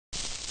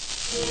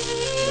You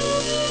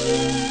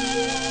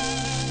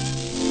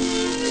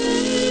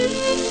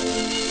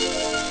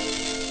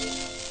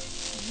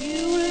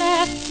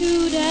left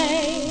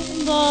today,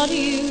 but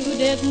you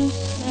didn't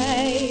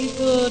say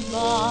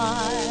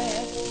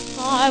goodbye.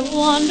 I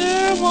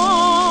wonder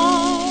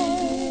why.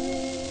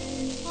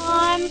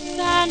 I'm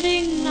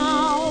standing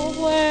now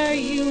where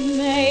you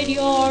made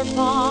your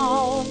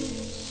vow,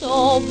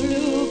 so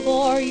blue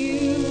for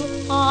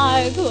you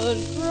I could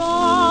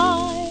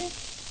cry.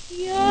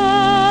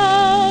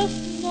 Yes,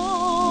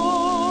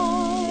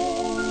 now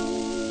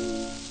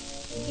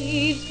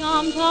leaves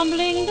come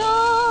tumbling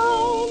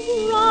down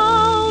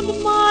round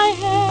my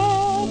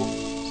head.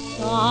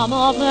 Some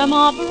of them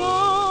are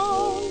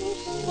brown,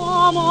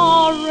 some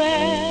are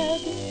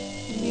red,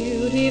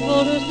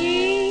 beautiful to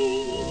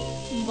see,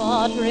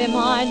 but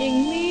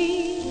reminding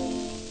me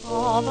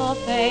of a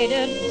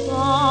faded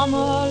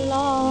summer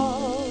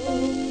love.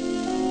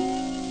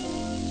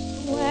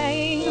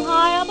 Swaying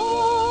high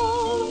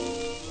above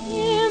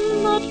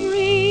in the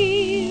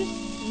trees,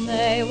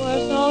 they were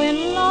so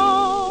in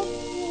love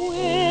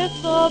with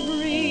the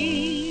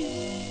breeze.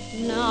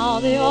 Now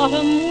the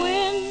autumn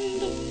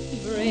wind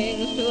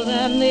brings to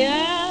them the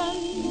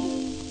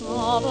end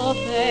of a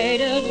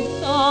faded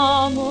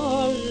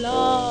summer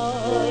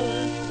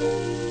love.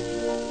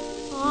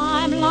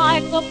 I'm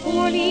like the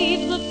poor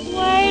leaves that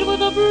swayed with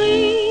the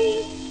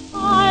breeze.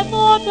 I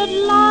thought that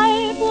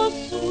life was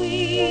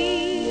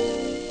sweet.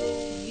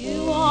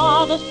 You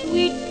are the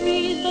sweet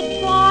breeze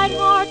that tried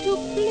hard to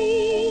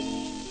please,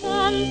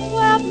 then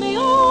swept me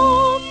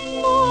off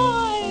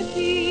my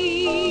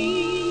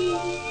feet.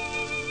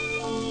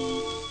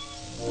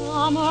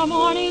 Summer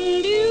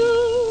morning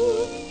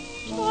dew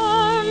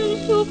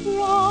turns to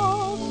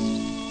frost.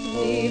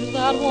 Leaves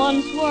that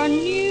once were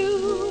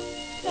new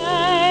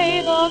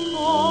pay the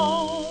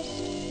cost.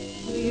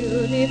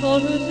 Beautiful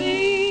to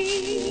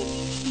see,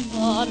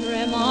 but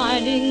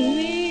reminding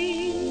me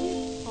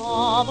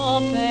of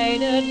a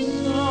faded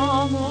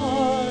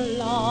summer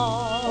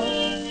love.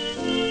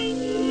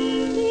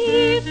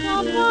 Leaves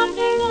come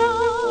tumbling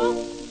down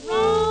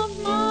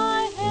from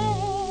my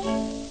head.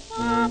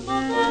 Some of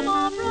them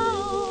are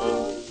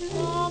brown,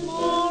 some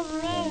are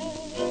red.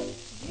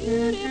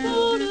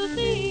 Beautiful to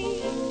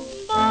see,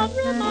 but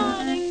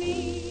reminding me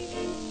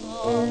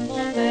of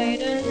a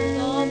faded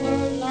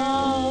summer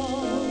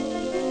love.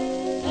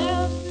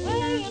 They're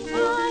swaying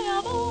high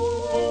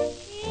above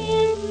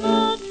in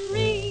the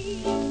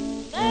trees.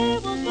 They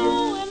were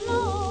so in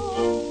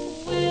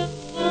love with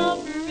the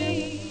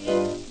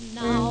breeze.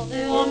 Now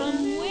the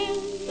autumn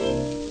wind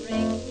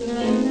brings to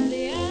them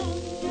the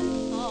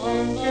end of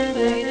a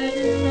faded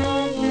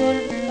summer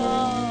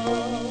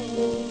love.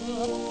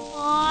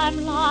 I'm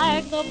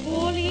like the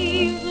poor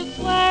leaves that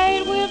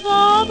swayed with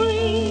the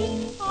breeze.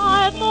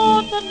 I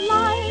thought that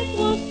life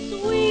was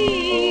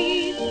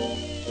sweet.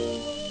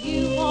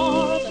 You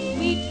are the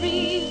sweet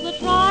breeze that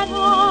tried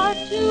hard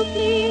to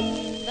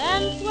please,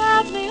 then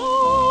swept me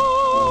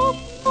off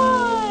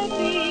my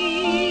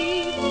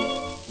feet.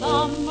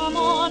 Summer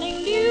morning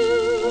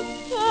dew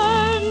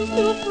turns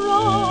to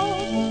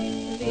frost.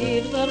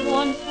 Leaves that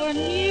once were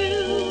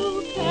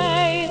new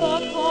pay the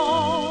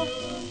cost.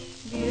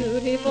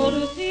 Beautiful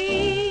to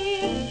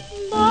see,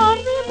 but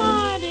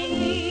reminding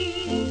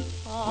me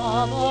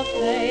of a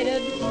faded